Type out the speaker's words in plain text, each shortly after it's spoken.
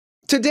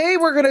Today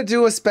we're going to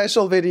do a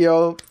special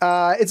video.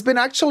 It's been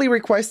actually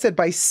requested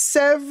by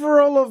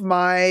several of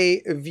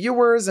my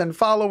viewers and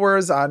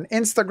followers on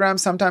Instagram.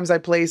 Sometimes I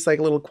place like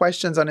little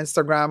questions on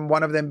Instagram,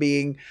 one of them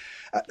being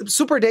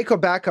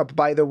superdacob,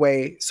 by the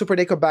way.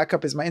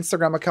 Superdacob is my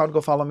Instagram account.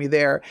 Go follow me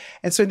there.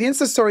 And so in the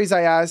Insta stories,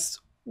 I asked,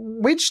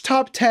 which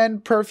top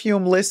 10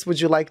 perfume list would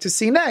you like to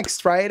see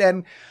next, right?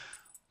 And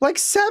like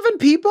 7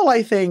 people,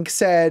 I think,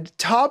 said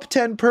top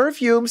 10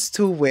 perfumes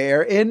to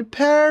wear in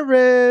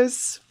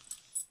Paris.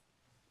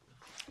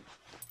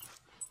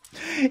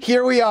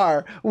 Here we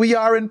are. We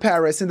are in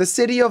Paris, in the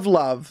city of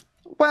love.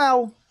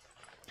 Well,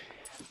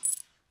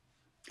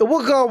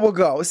 we'll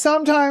go.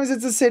 Sometimes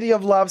it's a city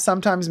of love,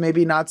 sometimes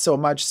maybe not so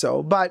much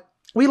so. But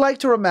we like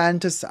to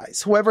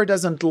romanticize. Whoever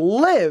doesn't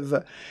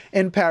live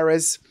in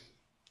Paris,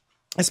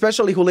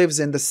 especially who lives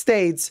in the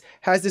States,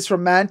 has this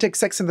romantic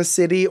Sex and the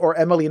City or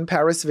Emily in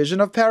Paris vision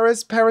of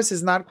Paris. Paris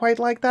is not quite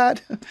like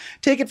that.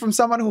 Take it from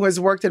someone who has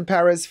worked in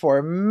Paris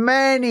for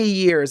many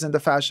years in the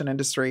fashion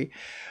industry.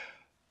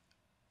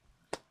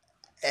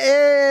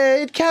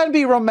 It can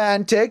be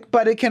romantic,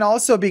 but it can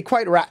also be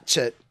quite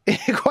ratchet,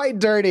 quite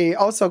dirty,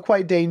 also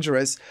quite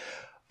dangerous.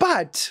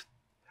 But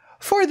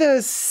for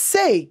the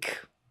sake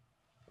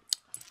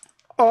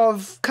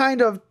of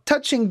kind of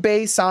touching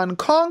base on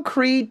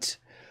concrete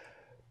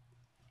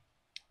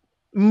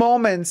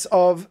moments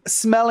of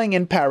smelling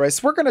in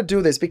Paris, we're going to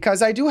do this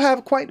because I do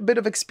have quite a bit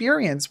of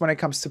experience when it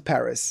comes to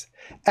Paris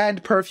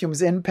and perfumes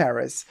in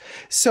Paris.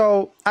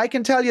 So I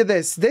can tell you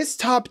this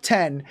top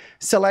 10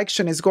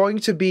 selection is going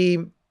to be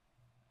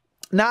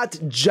not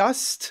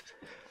just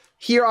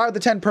here are the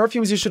 10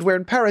 perfumes you should wear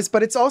in Paris,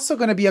 but it's also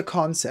going to be a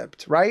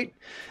concept, right?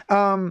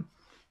 The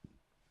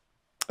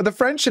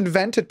French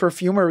invented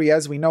perfumery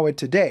as we know it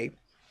today.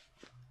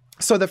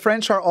 So the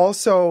French are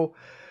also,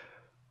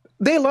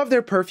 they love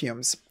their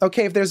perfumes.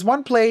 Okay, if there's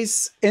one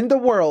place in the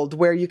world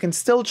where you can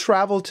still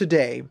travel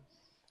today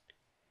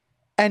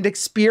and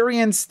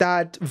experience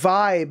that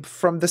vibe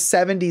from the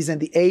 70s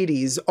and the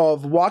 80s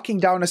of walking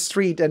down a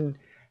street and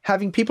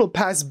having people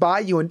pass by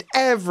you, and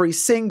every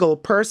single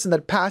person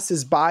that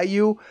passes by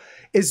you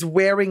is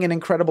wearing an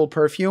incredible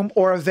perfume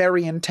or a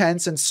very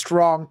intense and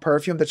strong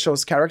perfume that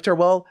shows character,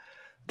 well,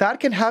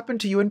 that can happen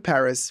to you in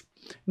Paris.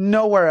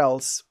 Nowhere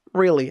else,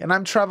 really. And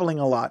I'm traveling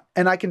a lot.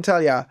 And I can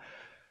tell you,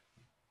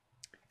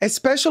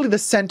 especially the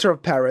center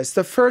of Paris,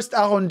 the first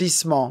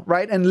arrondissement,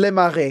 right? And Le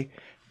Marais.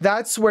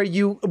 That's where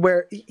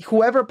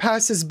whoever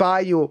passes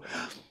by you,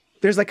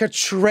 there's like a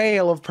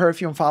trail of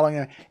perfume following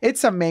you.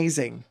 It's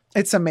amazing.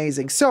 It's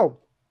amazing. So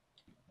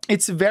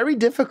it's very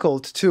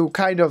difficult to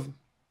kind of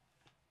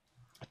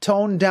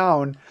tone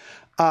down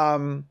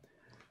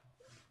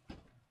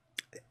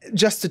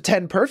just to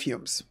 10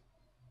 perfumes,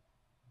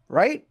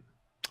 right?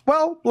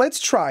 Well,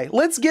 let's try.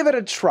 Let's give it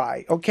a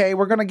try, okay?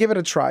 We're going to give it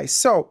a try.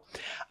 So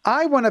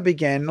I want to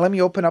begin. Let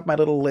me open up my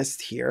little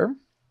list here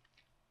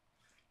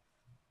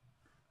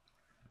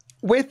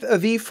with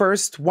the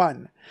first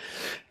one.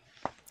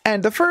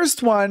 And the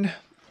first one,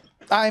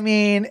 I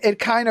mean, it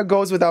kind of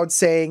goes without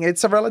saying.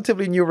 It's a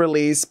relatively new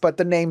release, but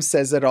the name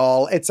says it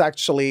all. It's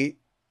actually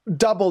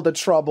double the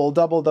trouble,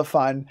 double the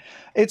fun.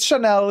 It's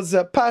Chanel's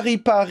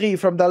Paris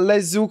from the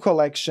Les Eaux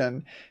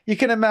collection. You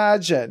can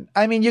imagine.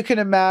 I mean, you can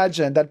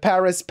imagine that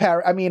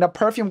a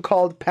perfume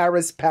called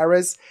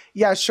Paris.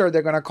 Yeah, sure,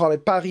 they're going to call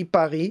it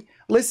Paris.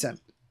 Listen.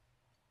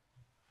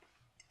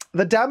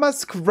 The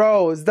damask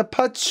rose, the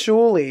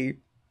patchouli,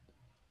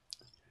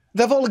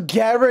 the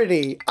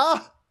vulgarity.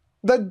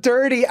 The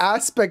dirty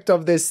aspect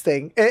of this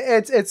thing.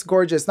 It's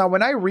gorgeous. Now,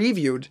 when I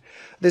reviewed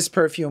this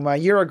perfume a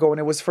year ago when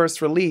it was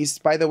first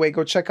released, by the way,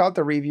 go check out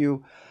the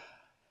review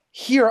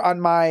here on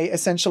my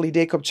Essentially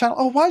Dacob channel.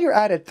 Oh, while you're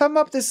at it, thumb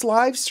up this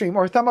live stream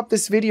or thumb up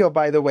this video,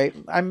 by the way.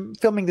 I'm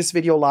filming this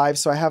video live,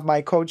 so I have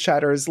my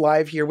co-chatters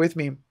live here with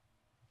me.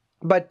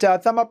 But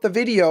thumb up the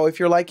video if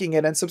you're liking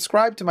it and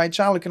subscribe to my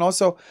channel. You can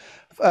also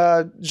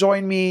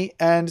join me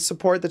and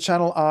support the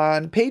channel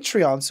on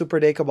Patreon,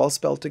 superdacob all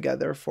spelled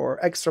together, for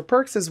extra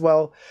perks as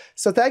well.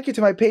 So thank you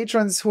to my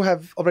patrons who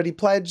have already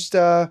pledged.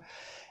 And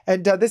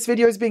this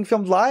video is being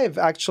filmed live,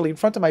 actually, in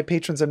front of my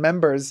patrons and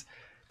members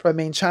for my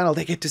main channel.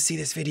 They get to see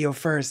this video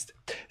first.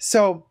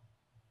 So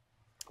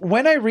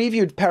when I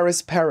reviewed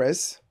Paris,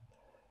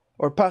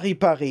 or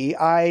Paris,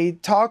 I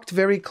talked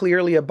very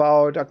clearly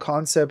about a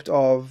concept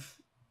of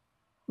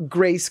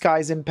gray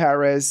skies in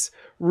Paris,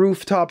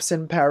 rooftops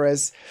in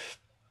Paris,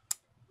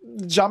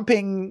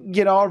 jumping,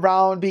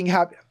 around, being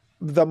happy.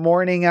 The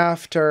morning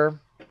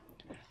after,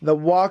 the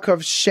walk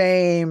of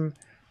shame,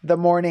 the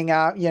morning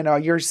out,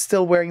 you're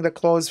still wearing the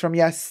clothes from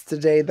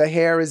yesterday. The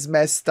hair is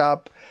messed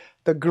up.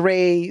 The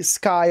gray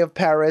sky of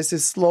Paris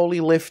is slowly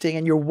lifting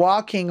and you're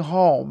walking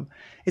home.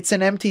 It's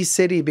an empty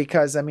city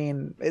because, I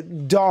mean,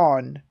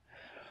 dawn.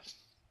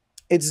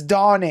 It's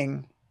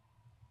dawning.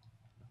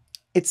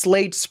 It's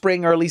late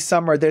spring, early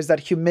summer. There's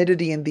that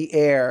humidity in the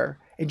air.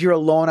 And you're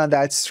alone on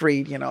that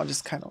street,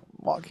 just kind of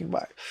walking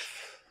by.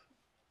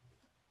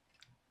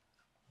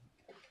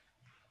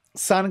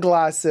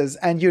 Sunglasses.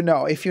 And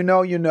if you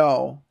know, you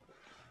know.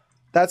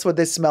 That's what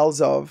this smells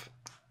of.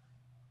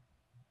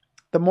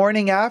 the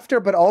morning after,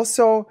 but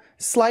also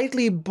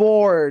slightly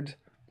bored,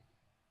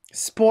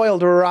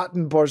 spoiled,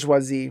 rotten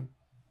bourgeoisie.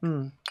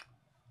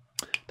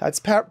 That's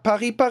Paris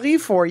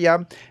Paris for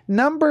you.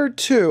 Number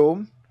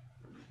 2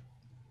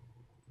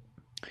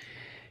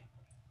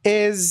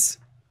 is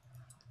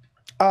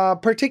a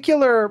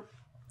particular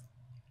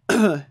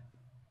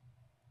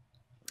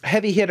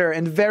heavy hitter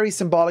and very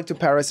symbolic to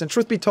Paris. And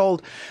truth be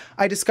told,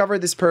 I discovered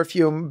this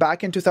perfume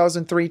back in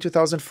 2003,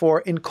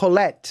 2004 in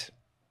Colette.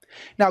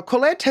 Now,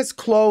 Colette has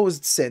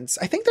closed since.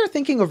 I think they're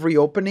thinking of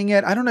reopening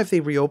it. I don't know if they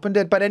reopened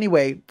it. But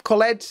anyway,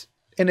 Colette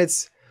in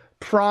its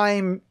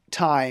prime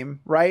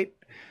time, right?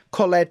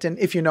 Colette, and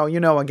if you know, you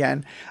know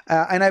again.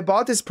 And I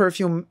bought this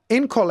perfume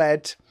in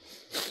Colette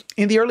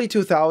in the early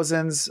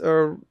 2000s,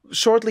 or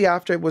shortly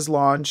after it was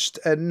launched.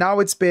 And now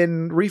it's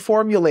been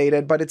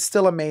reformulated, but it's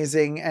still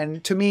amazing.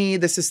 And to me,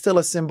 this is still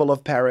a symbol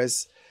of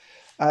Paris.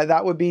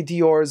 That would be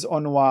Dior's Au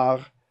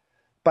Noir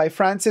by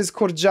Francis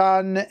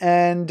Kurkdjian.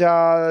 And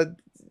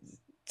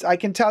I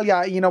can tell you,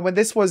 when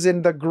this was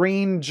in the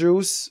green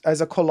juice as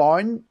a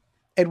cologne,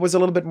 it was a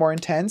little bit more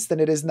intense than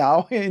it is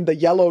now in the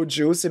yellow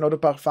juice in eau de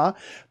parfum.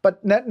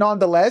 But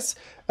nonetheless,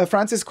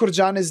 Francis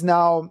Kurkdjian is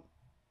now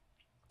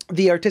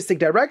the artistic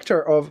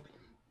director of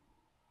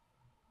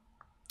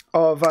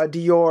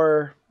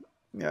Dior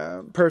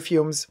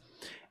perfumes.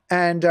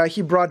 And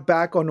he brought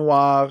back Au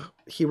Noir.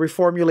 He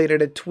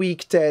reformulated it,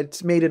 tweaked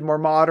it, made it more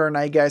modern,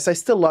 I guess. I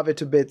still love it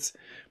to bits.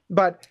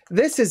 But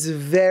this is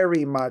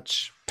very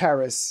much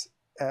Paris,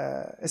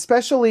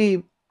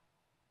 especially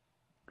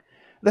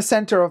the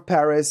center of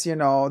Paris,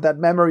 that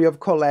memory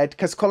of Colette,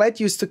 because Colette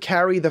used to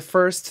carry the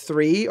first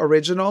 3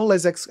 original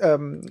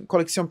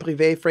Collection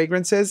Privee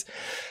fragrances: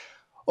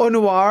 Au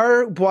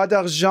Noir, Bois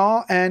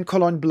d'Argent, and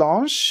Cologne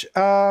Blanche.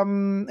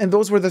 And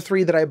those were the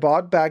 3 that I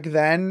bought back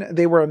then.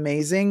 They were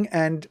amazing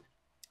and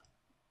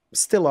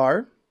still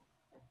are.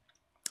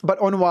 But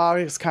Au Noir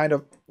is kind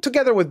of,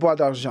 together with Bois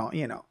d'Argent,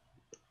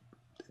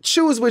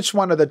 choose which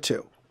one of the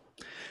 2.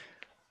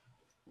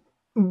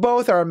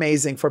 Both are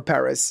amazing for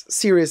Paris.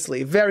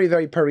 Seriously, very,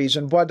 very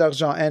Parisian, Bois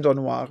d'Argent and Au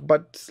Noir.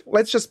 But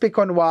let's just pick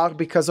Au Noir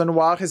because Au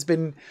Noir has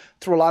been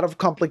through a lot of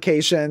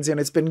complications, and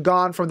it's been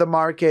gone from the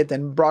market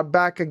and brought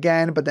back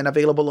again, but then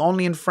available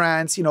only in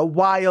France,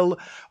 while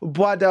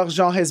Bois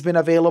d'Argent has been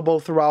available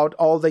throughout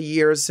all the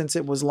years since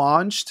it was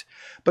launched.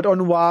 But Au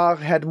Noir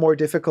had more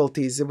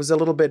difficulties. It was a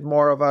little bit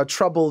more of a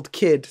troubled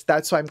kid.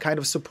 That's why I'm kind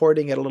of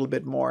supporting it a little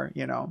bit more,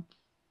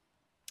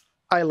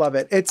 I love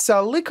it. It's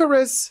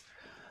licorice,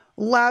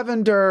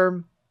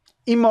 lavender,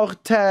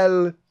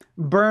 immortelle,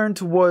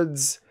 burnt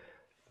woods,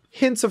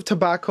 hints of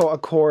tobacco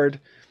accord.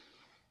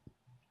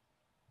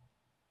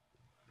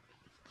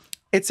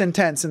 It's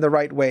intense in the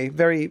right way.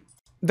 Very,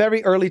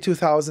 very early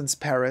 2000s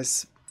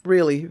Paris.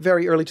 Really,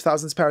 very early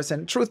 2000s Paris.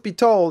 And truth be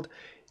told,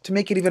 to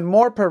make it even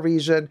more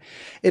Parisian,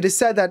 it is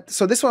said that,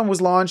 so this one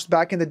was launched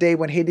back in the day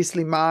when Hedi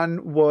Slimane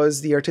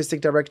was the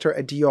artistic director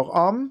at Dior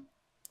Homme,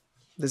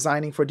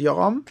 designing for Dior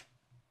Homme.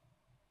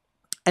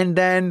 And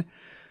then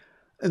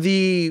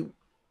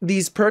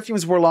these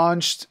perfumes were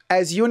launched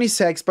as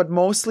unisex, but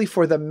mostly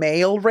for the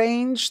male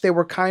range. They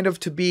were kind of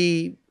to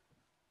be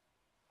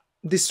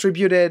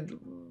distributed,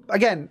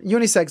 again,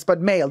 unisex,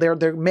 but male.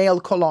 They're male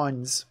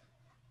colognes.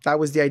 That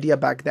was the idea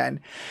back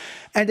then.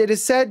 And it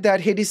is said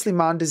that Hedi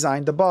Slimane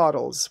designed the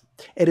bottles.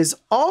 It is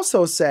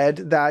also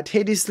said that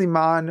Hedi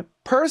Slimane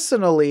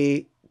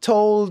personally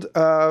told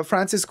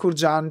Francis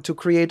Kurkdjian to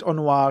create Au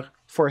Noir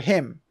for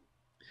him.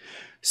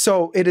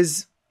 So it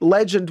is,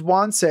 legend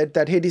wants it,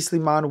 that Hedi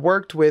Slimane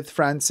worked with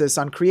Francis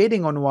on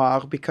creating Au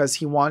Noir because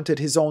he wanted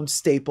his own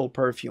staple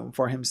perfume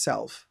for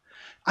himself.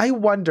 I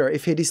wonder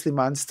if Hedi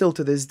Slimane still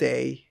to this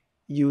day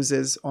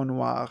uses Au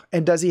Noir.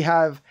 And does he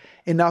have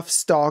enough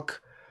stocked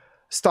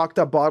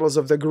up bottles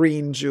of the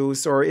green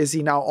juice, or is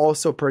he now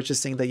also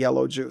purchasing the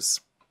yellow juice?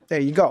 There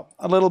you go.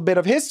 A little bit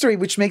of history,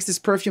 which makes this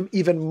perfume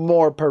even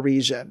more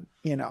Parisian,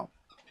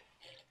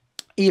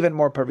 even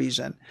more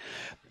Parisian.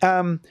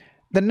 The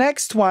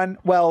next one,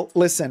 well,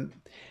 listen.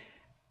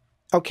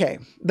 Okay,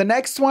 the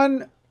next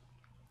one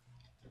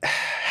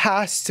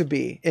has to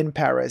be in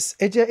Paris.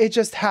 It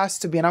just has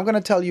to be, and I'm going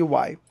to tell you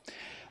why.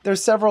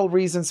 There's several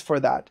reasons for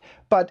that.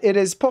 But it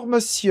is Pour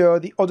Monsieur,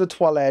 the Eau de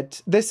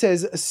Toilette. This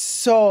is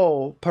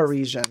so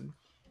Parisian.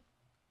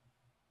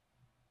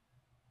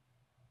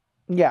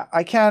 Yeah,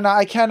 I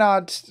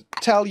cannot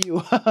tell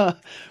you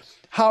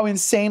how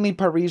insanely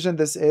Parisian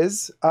this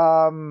is.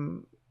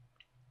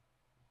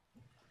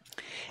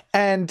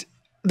 And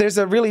there's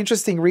a really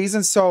interesting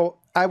reason. So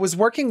I was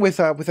working with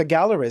a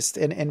gallerist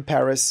in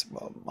Paris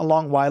a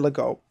long while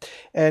ago.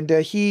 And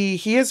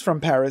he is from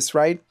Paris,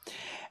 right?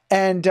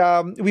 And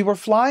we were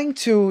flying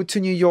to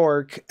New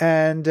York,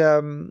 and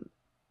no,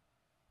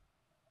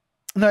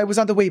 I was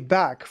on the way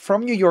back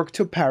from New York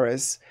to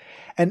Paris.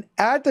 And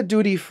at the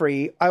duty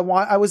free, I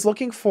was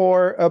looking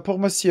for Pour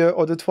Monsieur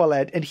Eau de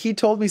Toilette, and he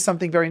told me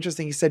something very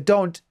interesting. He said,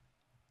 "Don't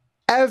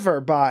ever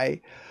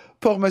buy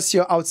Pour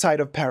Monsieur outside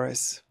of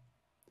Paris."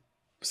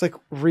 I was like,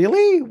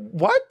 "Really?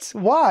 What?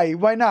 Why?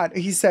 Why not?"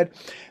 He said,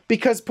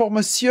 "Because Pour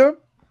Monsieur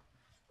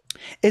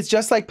It's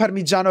just like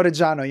Parmigiano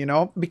Reggiano, you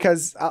know,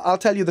 because I'll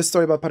tell you the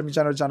story about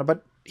Parmigiano Reggiano,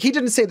 but he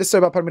didn't say the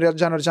story about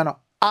Parmigiano Reggiano.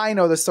 I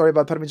know the story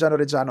about Parmigiano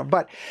Reggiano,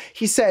 but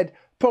he said,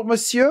 Pour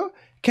Monsieur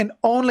can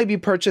only be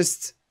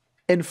purchased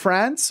in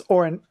France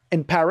or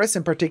in Paris,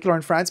 in particular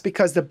in France,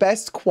 because the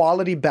best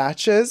quality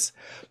batches,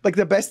 like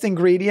the best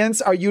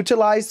ingredients, are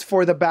utilized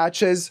for the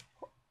batches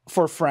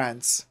for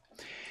France.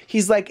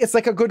 He's like, it's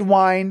like a good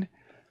wine,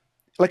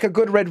 like a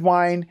good red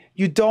wine.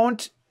 You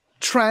don't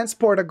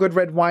transport a good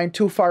red wine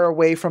too far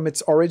away from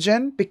its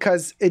origin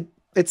because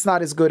it's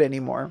not as good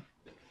anymore.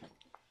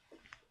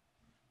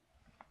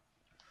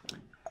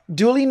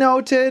 Duly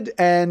noted,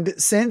 and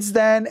since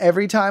then,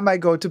 every time I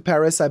go to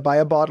Paris, I buy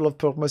a bottle of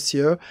Pour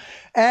Monsieur.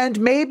 And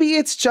maybe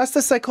it's just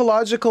a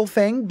psychological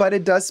thing, but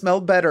it does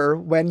smell better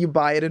when you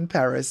buy it in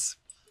Paris.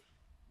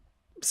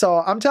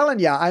 So I'm telling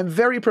you, I'm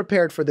very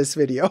prepared for this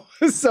video.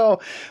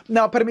 So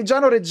now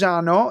Parmigiano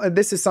Reggiano, and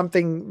this is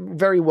something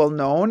very well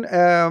known,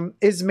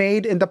 is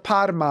made in the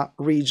Parma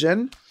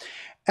region.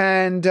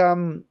 And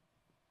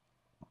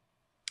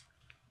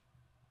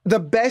the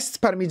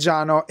best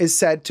Parmigiano is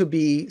said to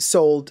be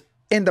sold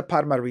in the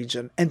Parma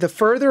region. And the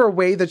further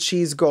away the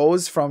cheese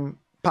goes from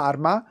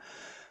Parma,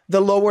 the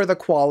lower the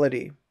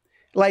quality.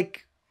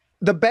 Like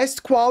the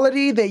best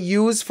quality they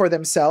use for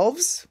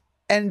themselves,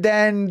 and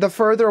then the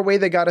further away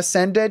they gotta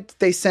send it,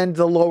 they send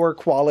the lower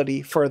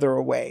quality further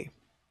away.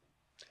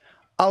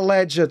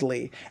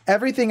 Allegedly.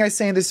 Everything I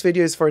say in this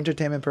video is for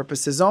entertainment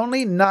purposes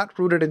only, not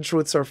rooted in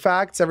truths or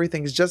facts.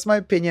 Everything's just my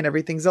opinion,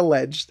 everything's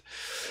alleged.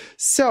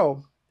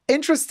 So,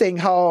 interesting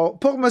how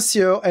Pour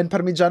Monsieur and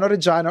Parmigiano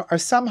Reggiano are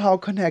somehow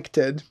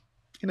connected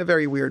in a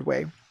very weird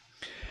way.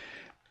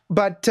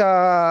 But,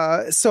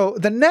 so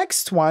the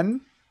next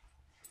one,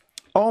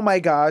 oh my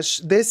gosh,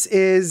 this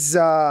is,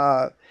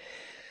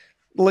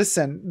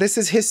 listen, this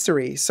is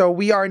history. So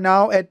we are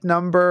now at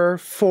number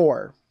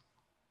 4.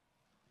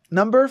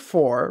 Number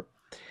 4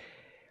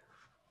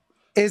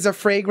 is a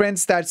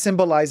fragrance that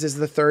symbolizes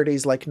the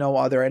 30s like no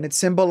other. And it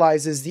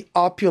symbolizes the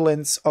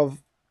opulence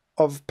of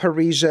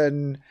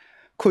Parisian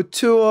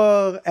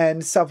couture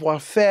and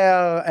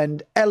savoir-faire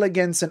and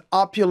elegance and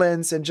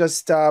opulence, and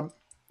just the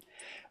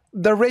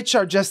rich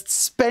are just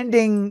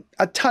spending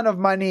a ton of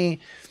money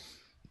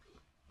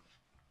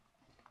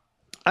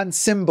on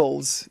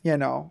symbols, you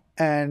know.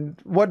 And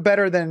what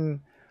better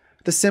than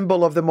the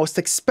symbol of the most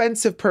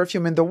expensive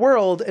perfume in the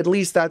world? At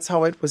least that's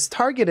how it was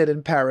targeted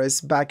in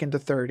Paris back in the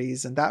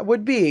 30s. And that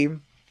would be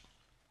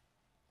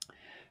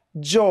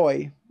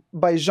Joy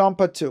by Jean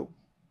Patou.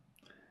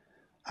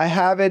 I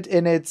have it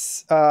in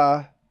its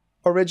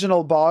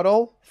original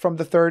bottle from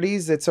the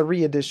 30s. It's a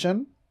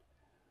re-edition.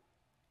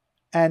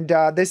 And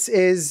this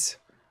is,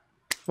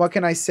 what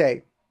can I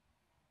say?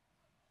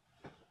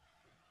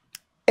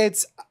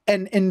 It's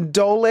an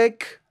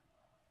indolic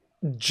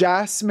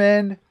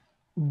jasmine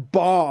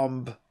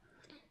bomb.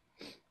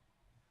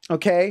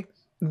 Okay?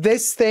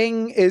 This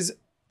thing is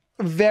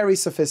very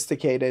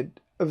sophisticated,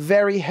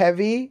 very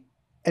heavy,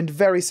 and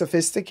very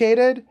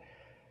sophisticated.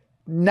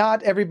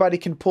 Not everybody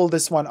can pull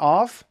this one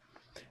off.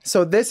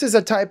 So this is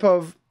a type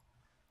of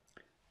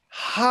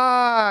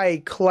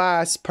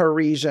high-class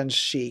Parisian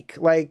chic.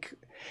 Like,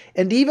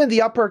 and even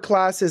the upper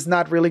class is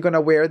not really going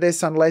to wear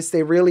this unless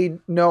they really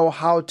know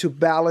how to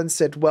balance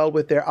it well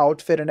with their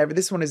outfit and everything.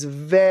 This one is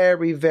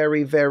very,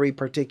 very, very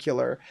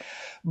particular.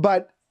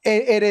 But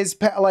it is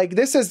like,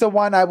 this is the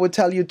one I would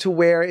tell you to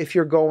wear if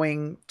you're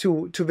going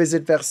to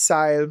visit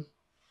Versailles,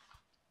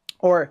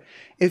 or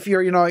if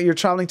you're, you know, you're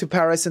traveling to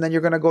Paris and then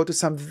you're going to go to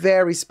some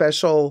very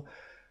special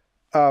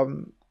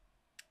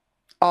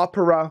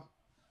opera,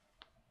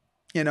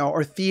 you know,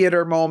 or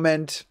theater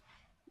moment.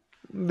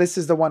 This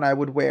is the one I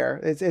would wear.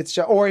 It's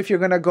just, or if you're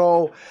going to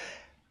go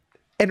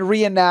and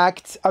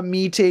reenact a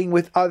meeting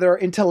with other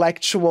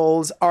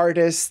intellectuals,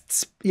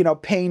 artists, you know,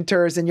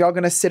 painters, and you're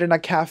going to sit in a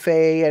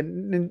cafe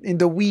and in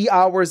the wee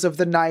hours of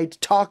the night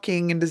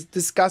talking and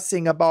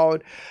discussing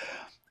about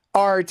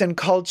art and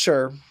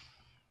culture.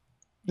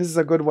 This is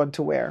a good one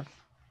to wear.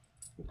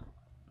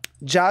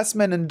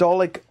 Jasmine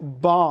Indolic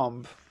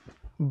Bomb.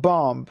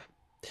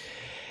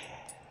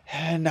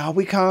 And now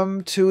we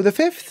come to the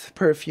 5th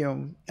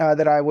perfume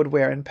that I would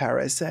wear in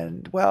Paris.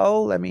 And,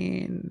 well, I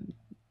mean,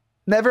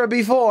 never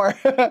before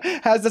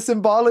has the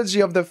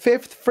symbology of the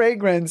 5th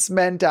fragrance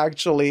meant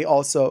actually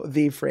also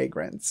the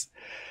fragrance.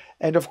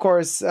 And, of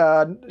course,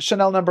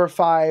 Chanel number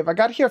 5. I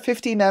got here a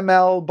 15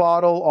 ml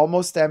bottle,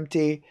 almost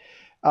empty.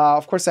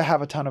 Of course, I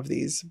have a ton of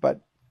these,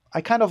 but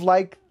I kind of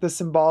like the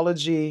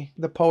symbology,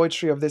 the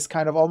poetry of this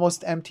kind of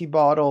almost empty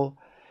bottle.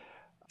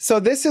 So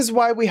this is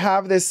why we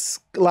have this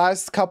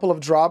last couple of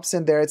drops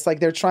in there. It's like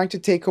they're trying to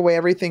take away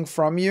everything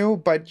from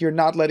you, but you're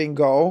not letting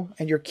go,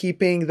 and you're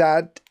keeping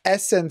that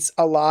essence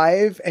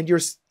alive, and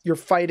you're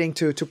fighting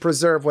to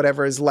preserve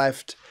whatever is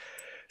left.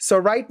 So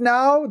right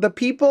now, the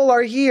people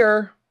are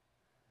here,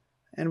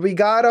 and we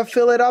gotta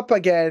fill it up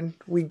again.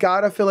 We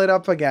gotta fill it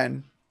up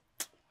again.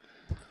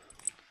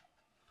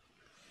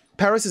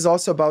 Paris is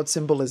also about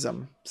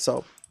symbolism,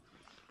 so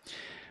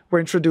we're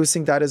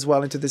introducing that as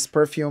well into this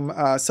perfume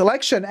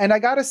selection. And I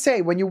gotta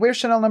say, when you wear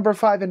Chanel No.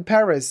 5 in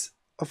Paris,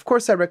 of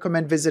course I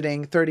recommend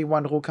visiting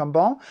 31 Rue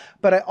Cambon,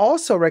 but I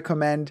also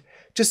recommend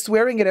just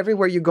wearing it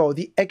everywhere you go.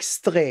 The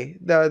extrait,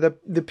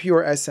 the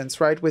pure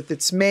essence, right? With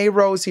its May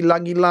rose,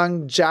 ylang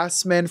ylang,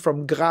 jasmine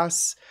from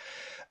Grasse,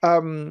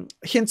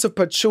 hints of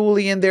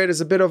patchouli in there.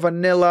 There's a bit of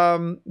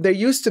vanilla. There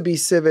used to be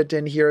civet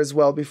in here as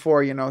well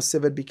before, you know,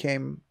 civet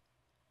became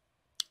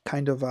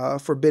kind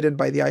of forbidden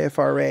by the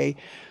IFRA.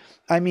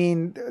 I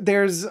mean,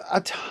 there's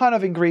a ton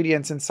of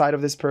ingredients inside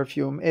of this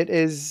perfume. It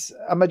is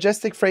a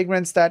majestic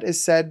fragrance that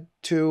is said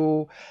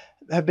to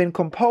have been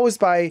composed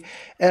by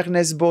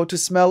Ernest Beau to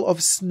smell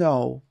of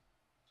snow.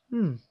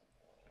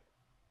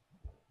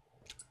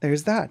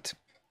 There's that.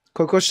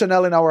 Coco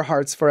Chanel in our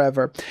hearts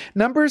forever.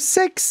 Number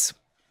 6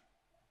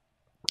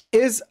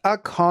 is a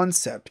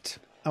concept,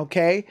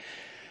 okay?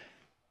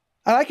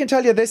 And I can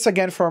tell you this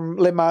again from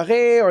Le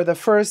Marais or the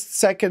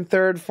 1st, 2nd,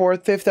 3rd,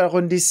 4th, 5th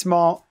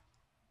arrondissement,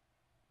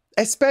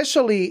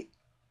 especially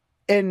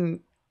in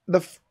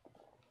the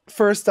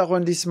 1st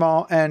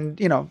arrondissement and,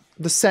 you know,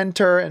 the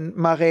center and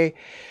Marais,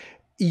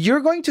 you're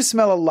going to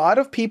smell a lot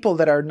of people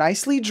that are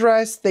nicely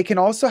dressed. They can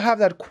also have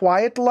that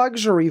quiet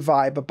luxury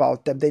vibe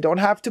about them. They don't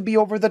have to be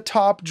over the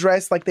top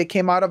dressed like they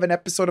came out of an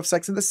episode of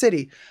Sex and the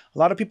City. A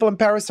lot of people in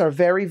Paris are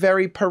very,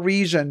 very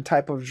Parisian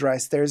type of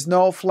dress. There's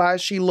no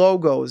flashy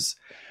logos.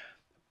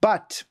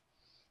 But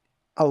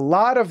a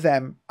lot of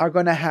them are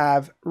going to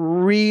have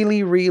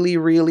really, really,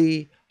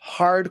 really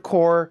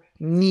hardcore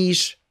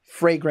niche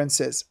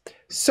fragrances.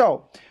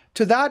 So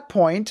to that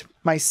point,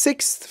 my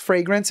 6th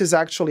fragrance is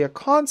actually a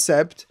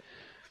concept.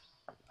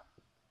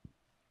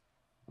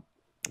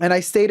 And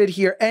I stated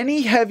here,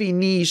 any heavy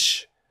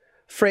niche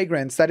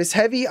fragrance that is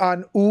heavy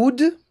on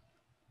oud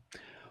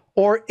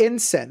or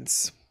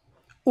incense.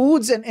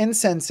 Ouds and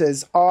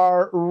incenses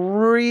are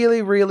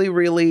really, really,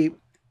 really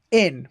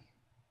in,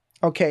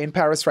 okay, in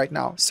Paris right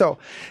now. So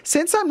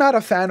since I'm not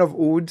a fan of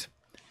oud,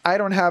 I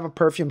don't have a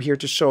perfume here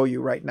to show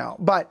you right now.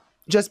 But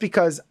just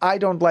because I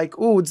don't like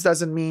ouds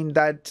doesn't mean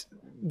that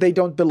they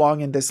don't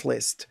belong in this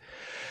list.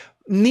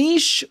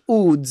 Niche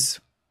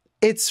ouds,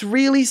 it's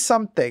really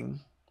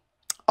something.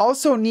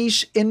 Also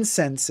niche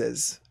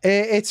incenses.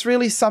 It's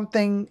really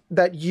something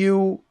that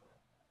you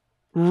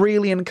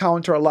really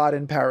encounter a lot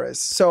in Paris.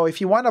 So if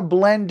you want to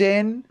blend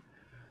in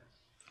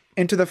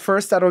into the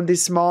 1st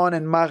arrondissement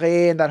and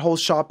Marais and that whole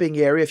shopping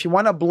area, if you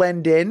want to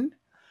blend in,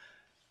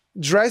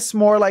 dress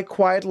more like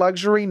quiet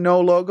luxury, no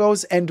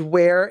logos, and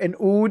wear an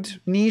oud,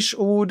 niche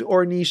oud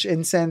or niche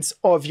incense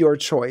of your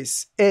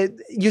choice.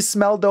 You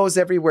smell those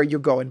everywhere you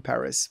go in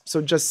Paris.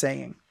 So just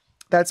saying.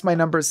 That's my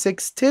number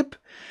 6 tip.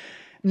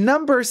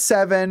 Number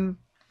 7,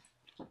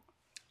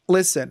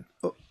 listen,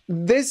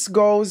 this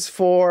goes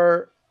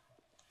for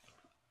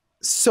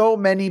so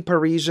many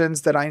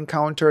Parisians that I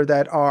encounter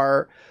that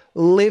are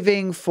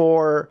living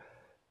for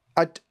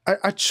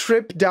a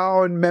trip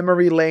down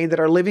memory lane, that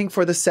are living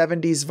for the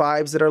 70s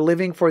vibes, that are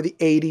living for the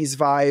 80s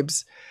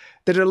vibes,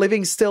 that are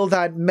living still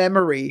that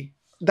memory,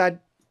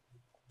 that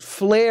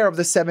flair of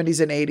the 70s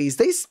and 80s.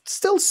 They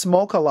still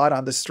smoke a lot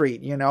on the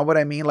street, you know what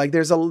I mean? Like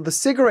the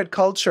cigarette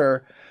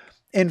culture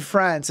in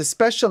France,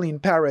 especially in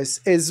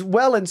Paris, is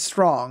well and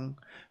strong.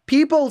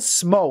 People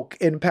smoke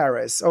in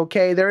Paris,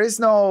 okay? There is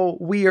no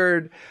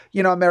weird,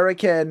 you know,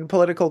 American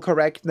political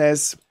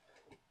correctness,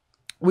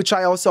 which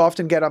I also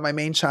often get on my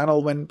main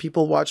channel when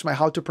people watch my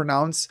how to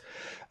pronounce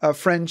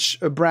French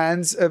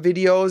brands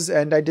videos.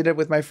 And I did it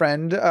with my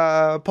friend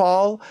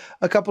Paul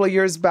a couple of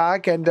years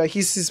back. And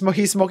he's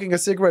smoking a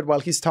cigarette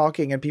while he's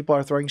talking. And people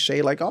are throwing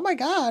shade like, oh my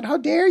God, how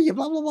dare you?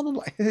 Blah, blah, blah,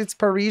 blah. It's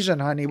Parisian,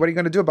 honey. What are you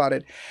going to do about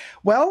it?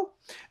 Well,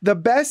 the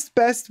best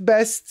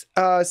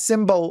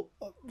symbol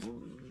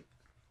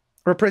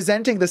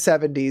representing the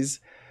 70s.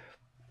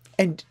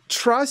 And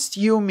trust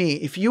you me,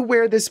 if you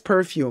wear this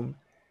perfume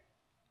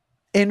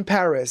in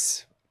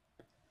Paris,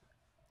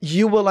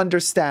 you will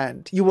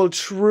understand. You will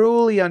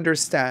truly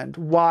understand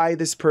why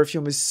this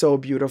perfume is so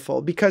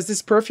beautiful. Because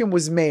this perfume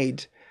was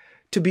made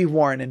to be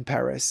worn in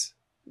Paris.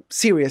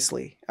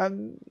 Seriously.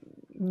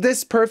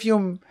 This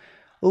perfume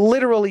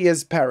literally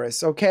is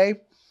Paris, okay?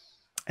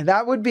 And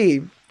that would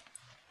be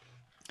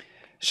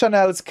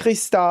Chanel's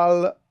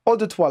Cristal Eau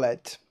de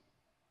Toilette.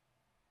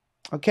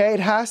 Okay?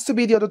 It has to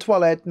be the Eau de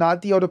Toilette,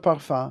 not the Eau de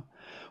Parfum.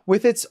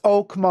 With its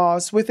oak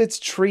moss, with its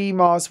tree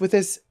moss, with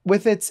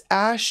its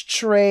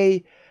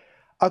ashtray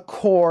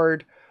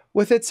accord,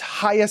 with its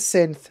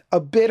hyacinth, a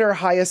bitter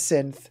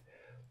hyacinth,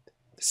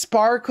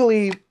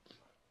 sparkly,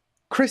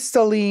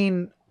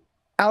 crystalline,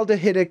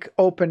 aldehydic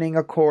opening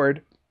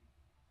accord.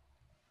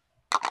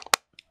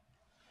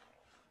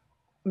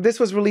 This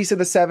was released in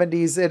the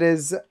 70s. It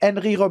is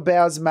Henri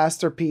Robert's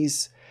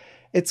masterpiece.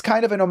 It's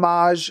kind of an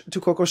homage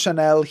to Coco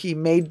Chanel. He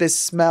made this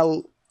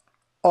smell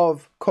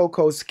of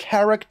Coco's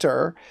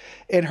character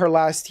in her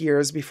last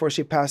years before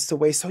she passed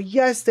away. So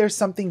yes, there's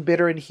something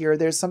bitter in here.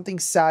 There's something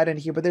sad in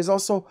here, but there's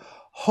also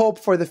hope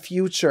for the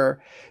future.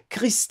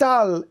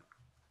 Cristal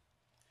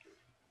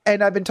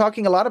and I've been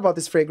talking a lot about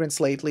this fragrance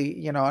lately.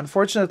 You know,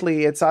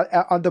 unfortunately, it's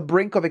on the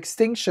brink of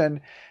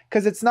extinction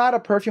because it's not a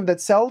perfume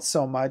that sells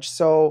so much.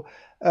 So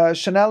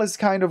Chanel is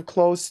kind of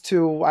close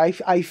to,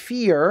 I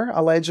fear,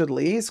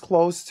 allegedly, is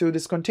close to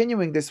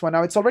discontinuing this one.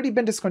 Now, it's already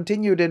been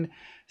discontinued in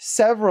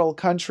several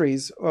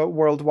countries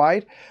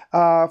worldwide.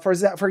 For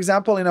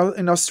example,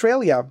 in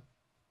Australia,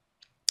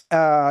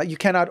 you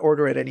cannot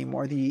order it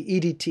anymore, the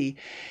EDT.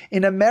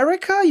 In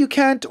America, you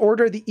can't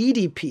order the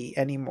EDP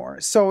anymore.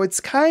 So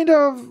it's kind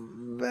of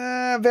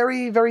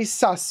very, very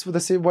sus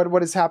with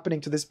what is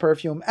happening to this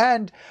perfume.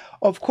 And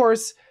of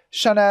course,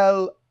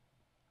 Chanel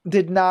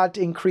did not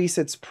increase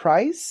its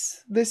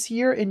price this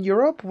year in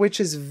Europe, which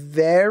is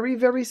very,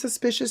 very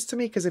suspicious to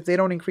me, because if they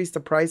don't increase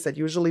the price, that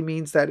usually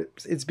means that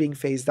it's being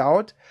phased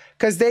out,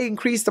 because they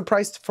increased the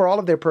price for all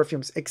of their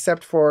perfumes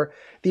except for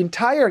the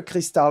entire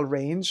Cristal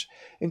range,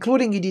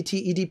 including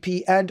EDT,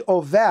 EDP, and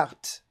Eau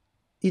Verte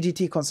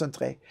EDT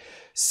Concentré.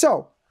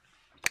 So,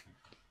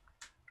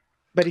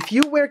 but if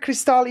you wear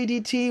Cristal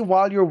EDT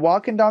while you're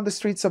walking down the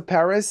streets of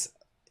Paris,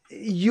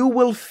 you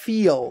will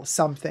feel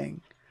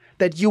something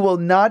that you will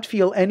not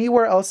feel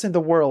anywhere else in the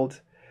world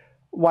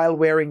while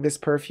wearing this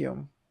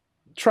perfume.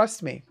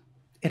 Trust me.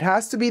 It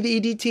has to be the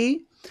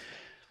EDT.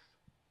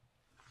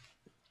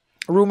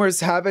 Rumors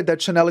have it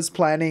that Chanel is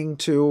planning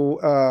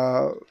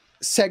to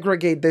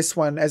segregate this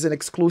one as an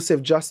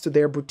exclusive just to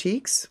their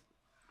boutiques.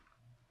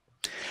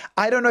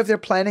 I don't know if they're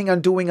planning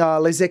on doing a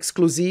Les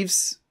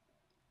Exclusives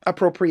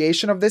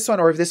appropriation of this one,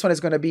 or if this one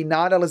is going to be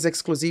not a Les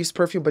Exclusives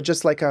perfume, but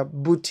just like a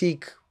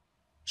boutique,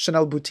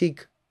 Chanel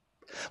boutique,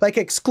 like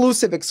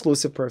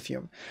exclusive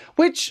perfume,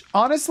 which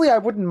honestly I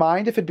wouldn't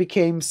mind if it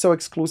became so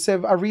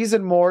exclusive. A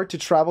reason more to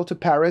travel to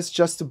Paris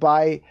just to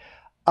buy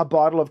a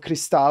bottle of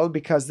Cristal,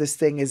 because this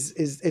thing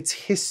it's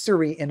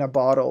history in a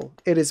bottle.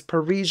 It is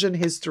Parisian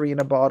history in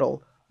a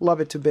bottle. Love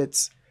it to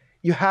bits.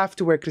 You have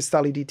to wear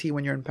Cristal EDT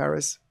when you're in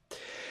Paris.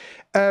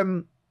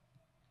 Now,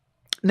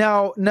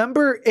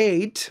 number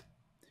 8.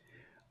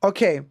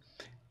 Okay.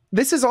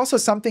 This is also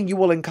something you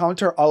will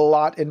encounter a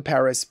lot in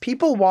Paris.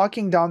 People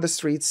walking down the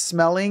streets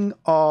smelling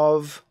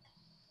of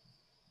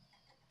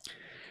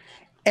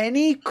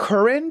any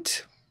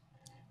current,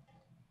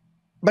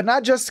 but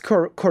not just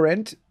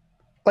current,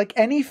 like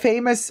any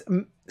famous,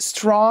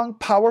 strong,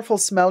 powerful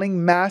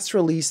smelling,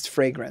 mass-released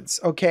fragrance,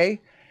 okay?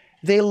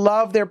 They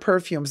love their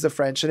perfumes, the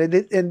French,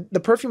 and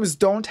the perfumes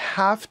don't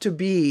have to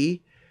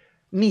be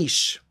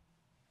niche.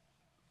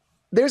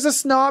 There's a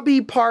snobby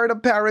part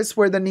of Paris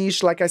where the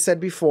niche, like I said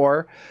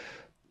before,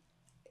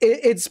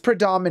 it's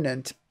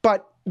predominant.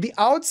 But the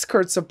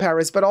outskirts of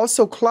Paris, but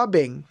also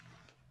clubbing,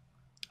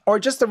 or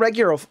just the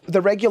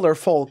regular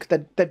folk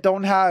that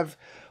don't have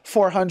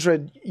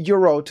 400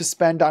 euro to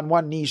spend on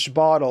one niche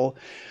bottle,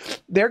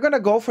 they're going to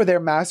go for their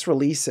mass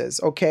releases,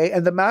 okay?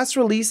 And the mass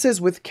releases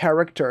with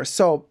character.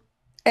 So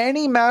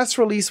any mass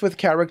release with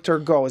character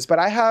goes. But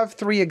I have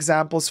 3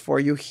 examples for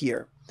you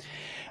here.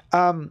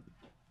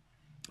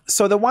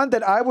 So the one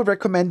that I would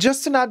recommend,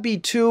 just to not be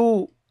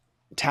too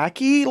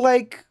tacky,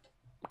 like,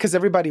 because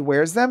everybody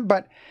wears them,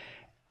 but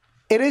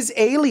it is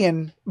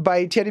Alien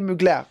by Thierry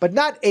Mugler, but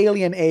not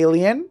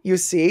Alien, you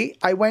see.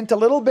 I went a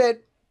little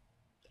bit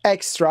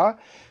extra.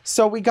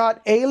 So we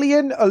got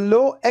Alien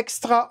L'Eau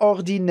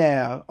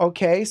Extraordinaire,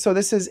 okay? So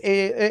this is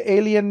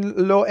Alien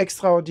L'Eau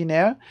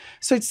Extraordinaire.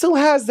 So it still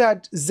has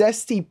that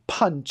zesty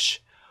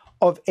punch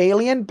of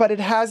Alien, but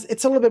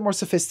it's a little bit more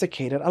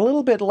sophisticated, a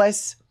little bit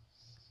less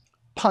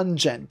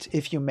pungent,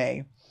 if you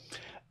may,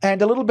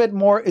 and a little bit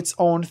more its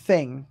own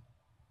thing.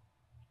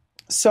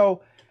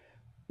 So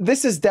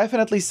this is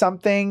definitely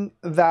something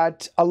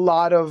that a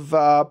lot of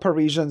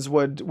Parisians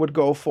would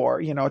go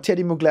for, you know,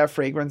 Thierry Mugler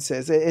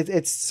fragrances.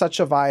 It's such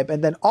a vibe.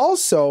 And then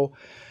also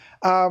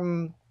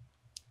Jean-Paul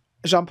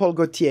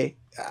Gaultier.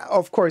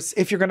 Of course,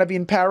 if you're going to be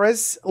in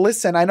Paris,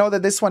 listen, I know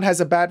that this one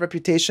has a bad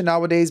reputation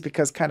nowadays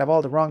because kind of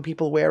all the wrong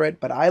people wear it,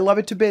 but I love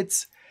it to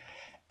bits.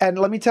 And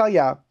let me tell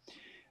you,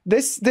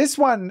 this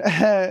one,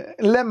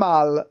 Le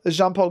Male,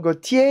 Jean-Paul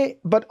Gaultier,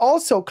 but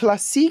also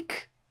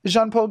Classique,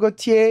 Jean-Paul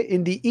Gaultier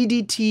in the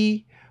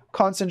EDT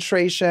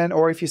concentration,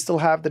 or if you still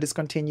have the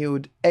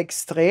discontinued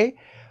Extrait,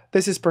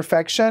 this is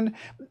perfection.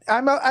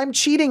 I'm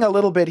cheating a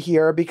little bit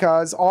here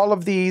because all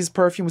of these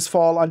perfumes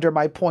fall under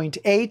my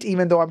 0.8,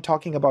 even though I'm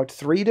talking about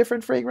 3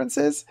 different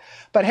fragrances.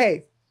 But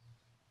hey,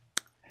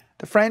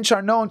 the French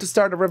are known to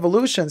start a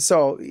revolution.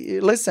 So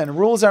listen,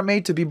 rules are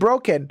made to be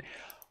broken.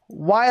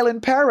 While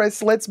in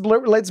Paris, let's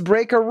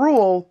break a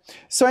rule.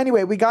 So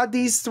anyway, we got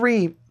these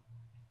 3.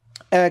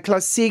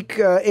 Classique,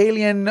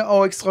 Alien,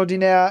 Eau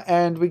Extraordinaire,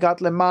 and we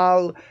got Le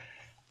Male.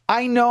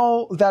 I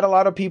know that a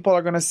lot of people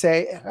are going to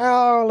say,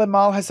 oh, Le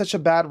Male has such a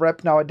bad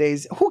rep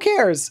nowadays. Who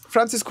cares?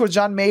 Francis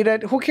Kurkdjian made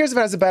it. Who cares if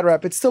it has a bad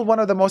rep? It's still one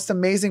of the most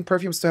amazing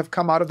perfumes to have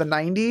come out of the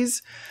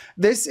 90s.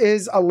 This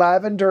is a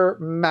lavender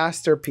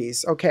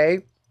masterpiece, okay?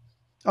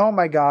 Oh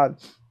my God.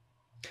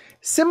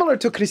 Similar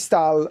to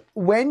Cristal,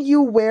 when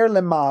you wear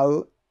Le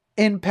Male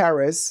in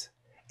Paris,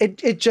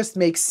 it just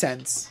makes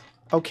sense,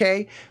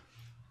 okay?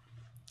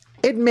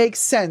 It makes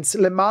sense.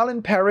 Le Male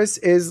in Paris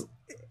is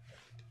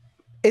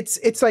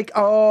it's like,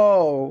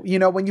 oh, you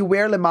know, when you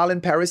wear Le Mal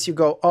in Paris, you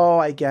go, oh,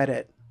 I get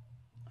it.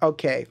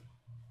 Okay.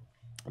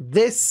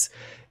 This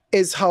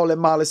is how Le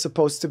Mal is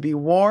supposed to be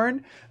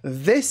worn.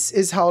 This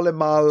is how Le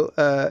Mal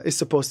is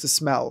supposed to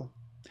smell.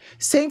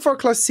 Same for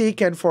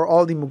Classique and for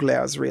all the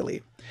Mugler's,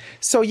 really.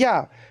 So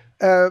yeah,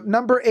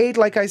 number 8,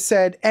 like I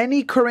said,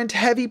 any current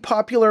heavy,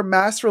 popular,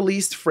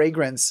 mass-released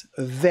fragrance.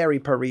 Very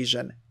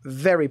Parisian.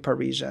 Very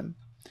Parisian.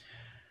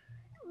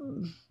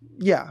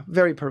 Yeah,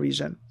 very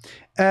Parisian.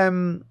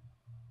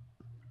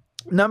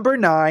 Number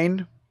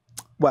 9,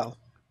 well,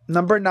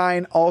 number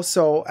 9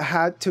 also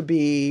had to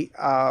be,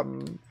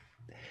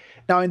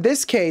 now in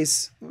this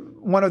case,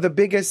 one of the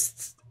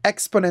biggest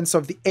exponents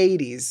of the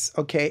 80s,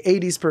 okay,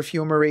 80s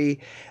perfumery,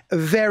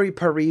 very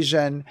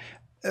Parisian,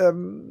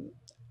 and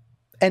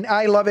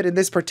I love it in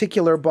this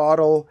particular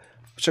bottle,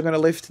 which I'm going to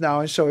lift now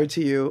and show it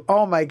to you.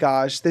 Oh my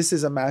gosh, this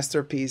is a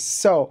masterpiece.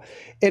 So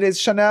it is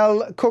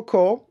Chanel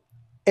Coco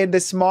in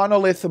this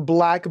monolith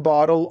black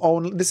bottle.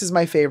 Only, this is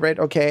my favorite,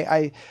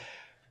 okay?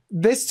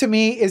 This to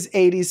me is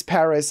 80s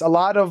Paris. A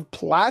lot of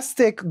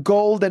plastic,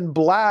 gold and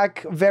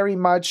black, very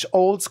much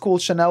old school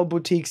Chanel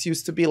boutiques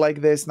used to be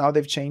like this. Now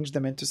they've changed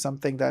them into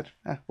something that,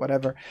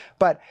 whatever.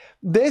 But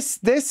this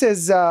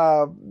is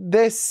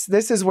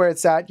where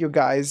it's at, you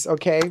guys,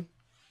 okay?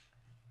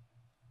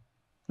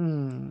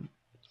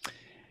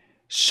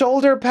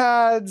 Shoulder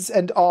pads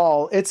and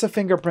all. It's a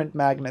fingerprint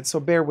magnet, so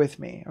bear with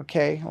me,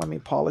 okay? Let me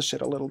polish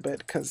it a little bit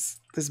because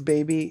this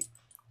baby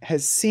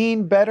has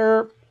seen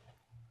better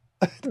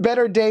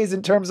days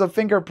in terms of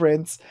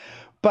fingerprints.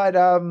 But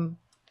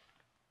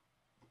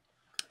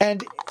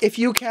and if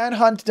you can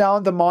hunt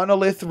down the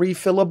monolith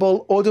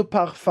refillable eau de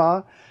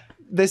parfum,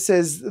 this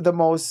is the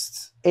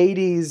most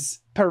 80s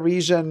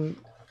Parisian,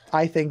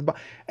 I think.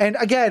 And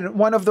again,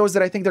 one of those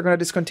that I think they're going to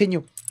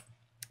discontinue.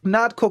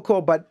 Not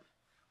Coco, but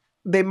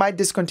they might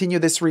discontinue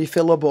this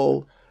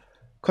refillable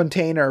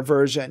container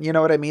version. You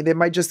know what I mean? They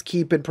might just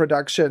keep in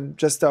production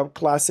just a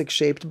classic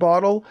shaped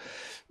bottle.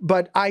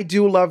 But I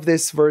do love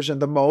this version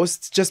the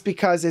most, just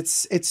because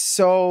it's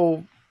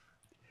so,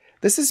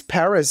 this is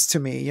Paris to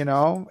me, you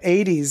know,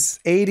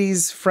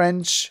 80s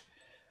French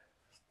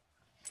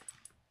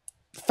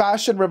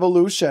fashion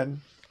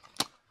revolution.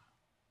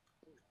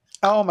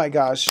 Oh my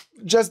gosh,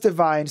 just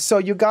divine. So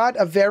you got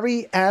a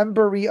very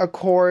ambery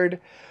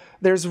accord.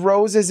 There's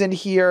roses in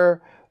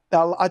here.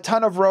 A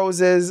ton of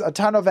roses, a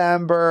ton of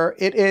amber.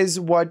 It is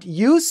what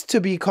used to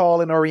be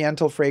called an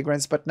Oriental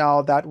fragrance, but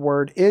now that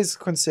word is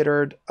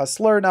considered a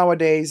slur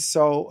nowadays,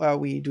 so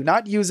we do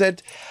not use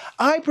it.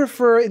 I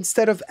prefer,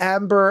 instead of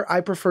amber,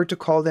 I prefer to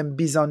call them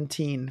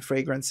Byzantine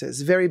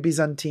fragrances. Very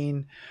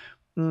Byzantine.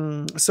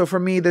 So for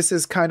me, this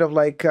is kind of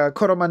like a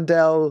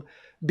Coromandel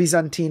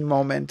Byzantine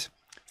moment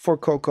for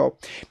Coco.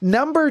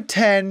 Number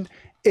 10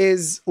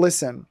 is,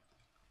 listen,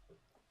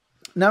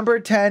 number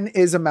 10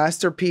 is a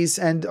masterpiece,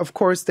 and of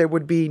course there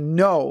would be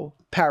no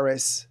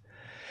Paris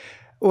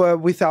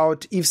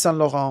without Yves Saint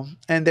Laurent,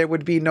 and there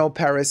would be no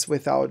Paris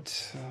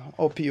without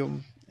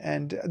Opium.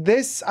 And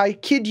this, I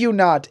kid you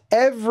not,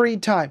 every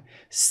time,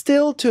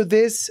 still to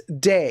this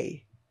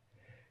day,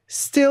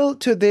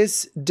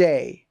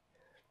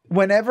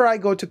 whenever I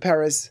go to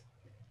Paris,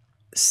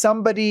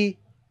 somebody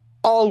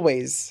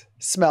always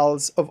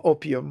smells of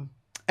Opium.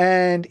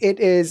 And it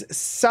is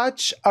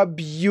such a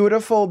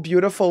beautiful,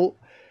 beautiful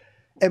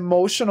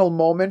emotional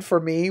moment for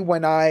me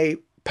when I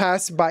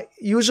pass by,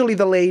 usually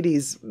the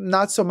ladies,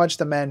 not so much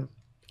the men,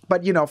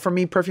 but you know, for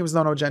me, perfumes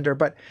know no gender,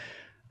 but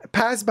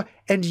pass by,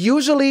 and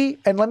usually,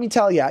 and let me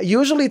tell you,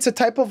 usually it's a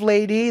type of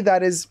lady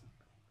that is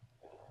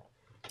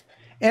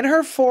in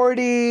her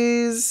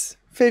 40s,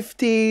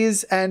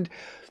 50s, and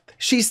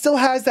she still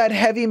has that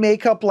heavy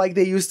makeup like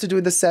they used to do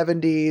in the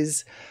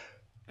 70s.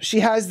 She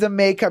has the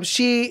makeup.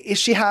 She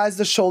has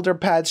the shoulder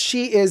pads.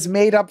 She is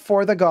made up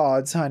for the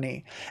gods,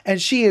 honey.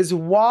 And she is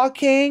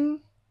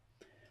walking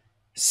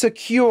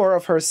secure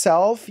of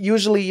herself.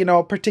 Usually, you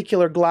know,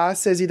 particular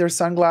glasses, either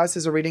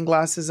sunglasses or reading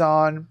glasses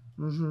on.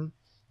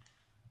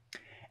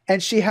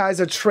 And she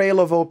has a trail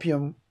of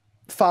opium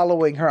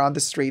following her on the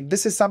street.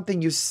 This is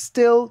something you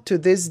still, to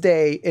this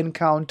day,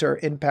 encounter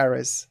in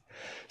Paris.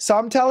 So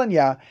I'm telling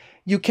you,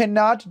 you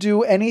cannot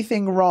do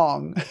anything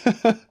wrong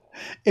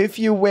if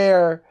you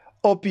wear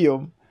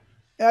Opium.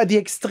 The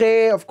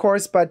extrait, of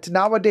course, but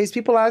nowadays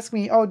people ask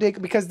me, oh,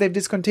 because they've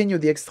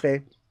discontinued the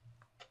extrait.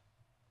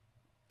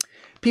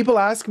 People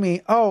ask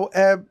me,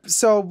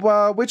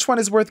 so which one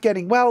is worth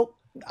getting? Well,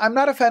 I'm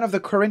not a fan of the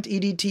current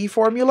EDT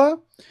formula.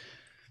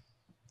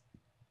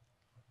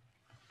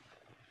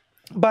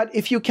 But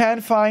if you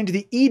can find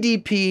the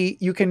EDP,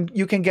 you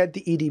can get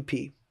the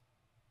EDP.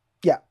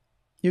 Yeah.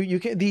 You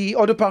can, the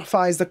Eau de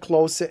Parfum is the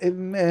closest.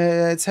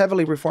 It's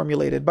heavily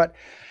reformulated, but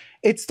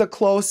it's the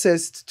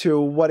closest to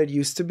what it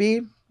used to be.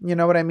 You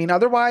know what I mean?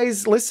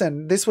 Otherwise,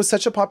 listen, this was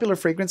such a popular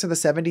fragrance in the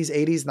 70s,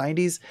 80s,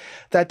 90s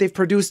that they've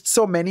produced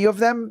so many of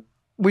them,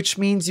 which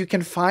means you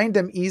can find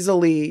them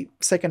easily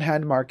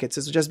secondhand markets.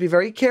 So just be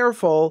very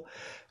careful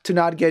to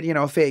not get, you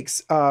know,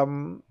 fakes.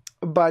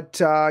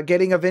 But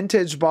getting a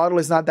vintage bottle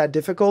is not that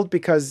difficult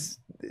because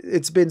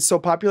it's been so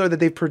popular that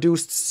they've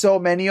produced so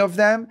many of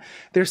them.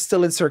 They're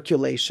still in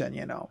circulation,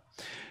 you know.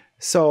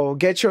 So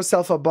get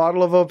yourself a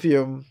bottle of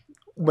opium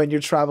when you're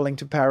traveling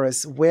to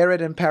Paris. Wear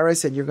it in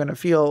Paris and you're going to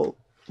feel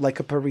like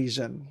a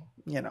Parisian,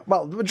 you know.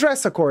 Well,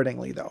 dress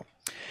accordingly, though.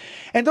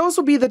 And those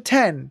will be the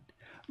 10.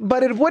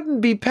 But it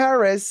wouldn't be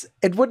Paris.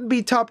 It wouldn't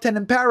be top 10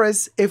 in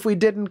Paris if we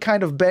didn't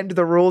kind of bend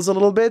the rules a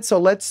little bit. So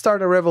let's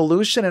start a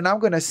revolution. And I'm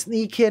going to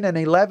sneak in an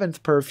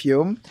 11th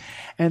perfume.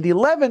 And the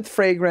 11th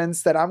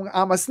fragrance that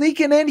I'm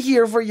sneaking in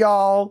here for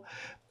y'all.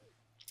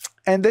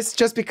 And this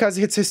just because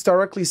it's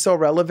historically so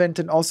relevant.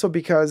 And also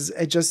because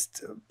it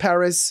just,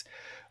 Paris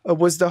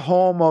was the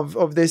home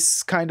of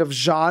this kind of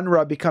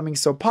genre becoming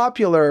so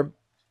popular.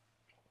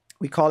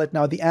 We call it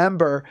now the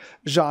amber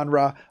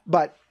genre.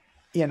 But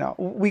you know,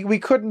 we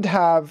couldn't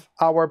have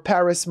our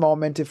Paris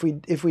moment if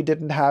we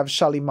didn't have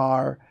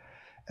Shalimar.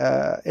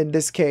 In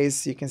this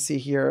case, you can see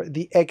here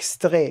the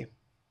extrait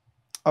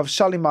of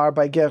Shalimar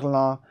by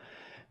Guerlain.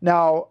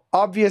 Now,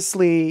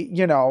 obviously,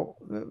 you know,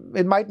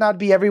 it might not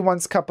be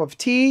everyone's cup of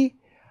tea.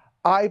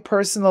 I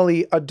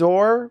personally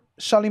adore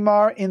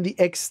Shalimar in the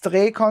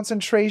extrait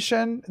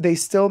concentration. They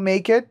still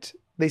make it.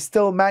 They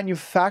still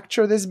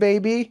manufacture this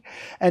baby,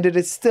 and it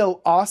is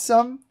still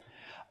awesome.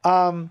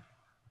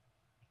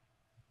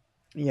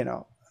 You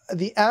know,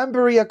 the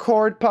ambery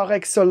accord par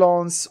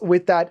excellence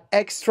with that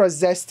extra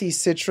zesty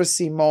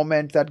citrusy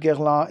moment that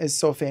Guerlain is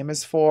so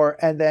famous for.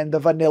 And then the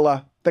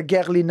vanilla, the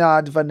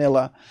Guerlinade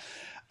vanilla.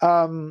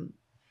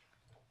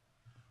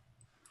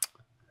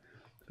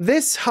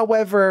 This,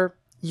 however,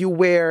 you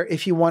wear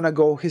if you want to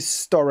go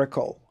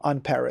historical on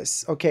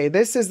Paris. Okay,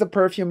 this is the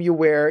perfume you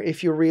wear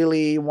if you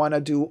really want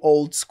to do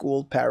old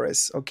school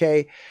Paris.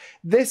 Okay,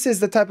 this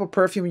is the type of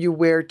perfume you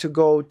wear to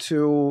go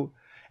to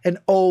an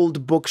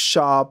old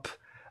bookshop.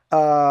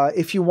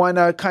 If you want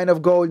to kind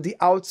of go in the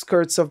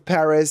outskirts of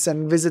Paris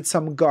and visit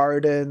some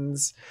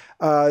gardens,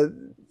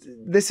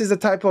 this is the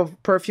type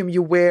of perfume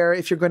you wear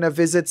if you're going to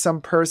visit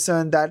some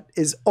person that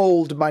is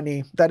old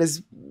money, that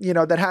is, you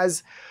know, that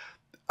has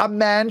a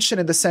mansion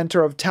in the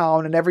center of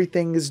town and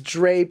everything is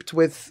draped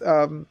with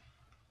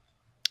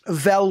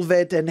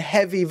velvet and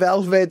heavy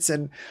velvets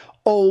and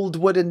old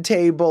wooden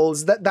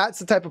tables. That's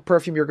the type of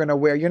perfume you're going to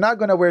wear. You're not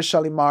going to wear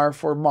Shalimar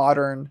for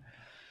modern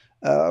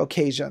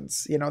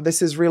occasions. You know,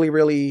 this is really,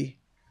 really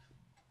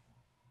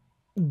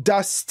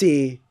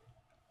dusty,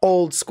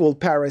 old school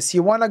Paris.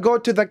 You want to go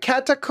to the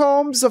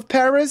catacombs of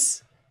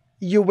Paris?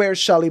 You wear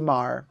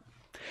Shalimar.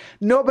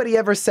 Nobody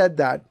ever said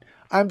that.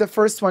 I'm the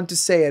first one to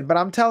say it, but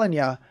I'm telling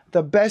you,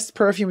 the best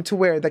perfume to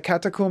wear, the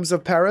catacombs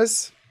of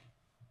Paris,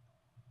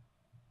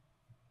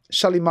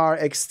 Shalimar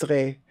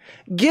Extrait.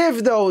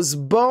 Give those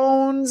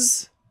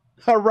bones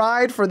a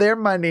ride for their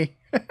money.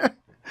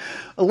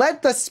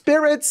 Let the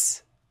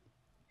spirits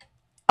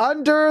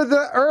under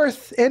the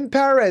earth in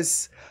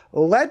Paris,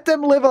 let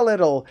them live a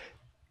little.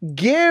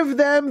 Give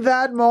them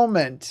that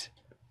moment.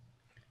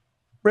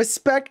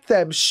 Respect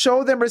them.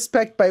 Show them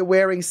respect by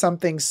wearing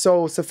something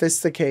so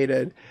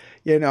sophisticated,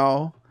 you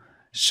know.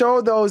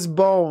 Show those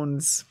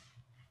bones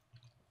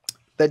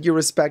that you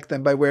respect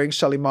them by wearing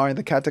Shalimar in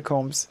the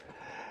catacombs.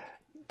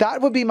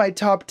 That would be my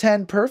top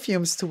 10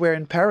 perfumes to wear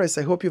in Paris.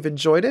 I hope you've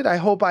enjoyed it. I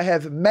hope I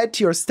have met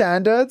your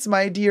standards,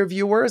 my dear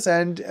viewers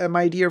and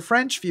my dear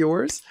French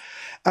viewers.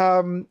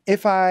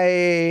 If I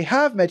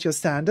have met your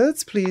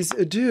standards, please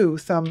do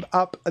thumb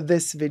up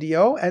this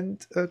video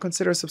and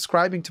consider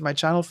subscribing to my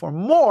channel for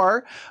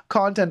more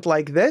content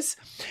like this.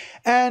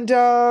 And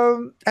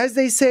as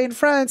they say in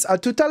France,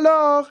 à tout à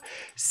l'heure.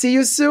 See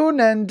you soon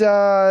and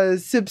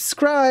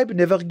subscribe.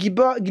 Never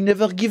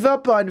give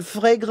up on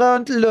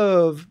fragrant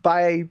love.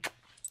 Bye.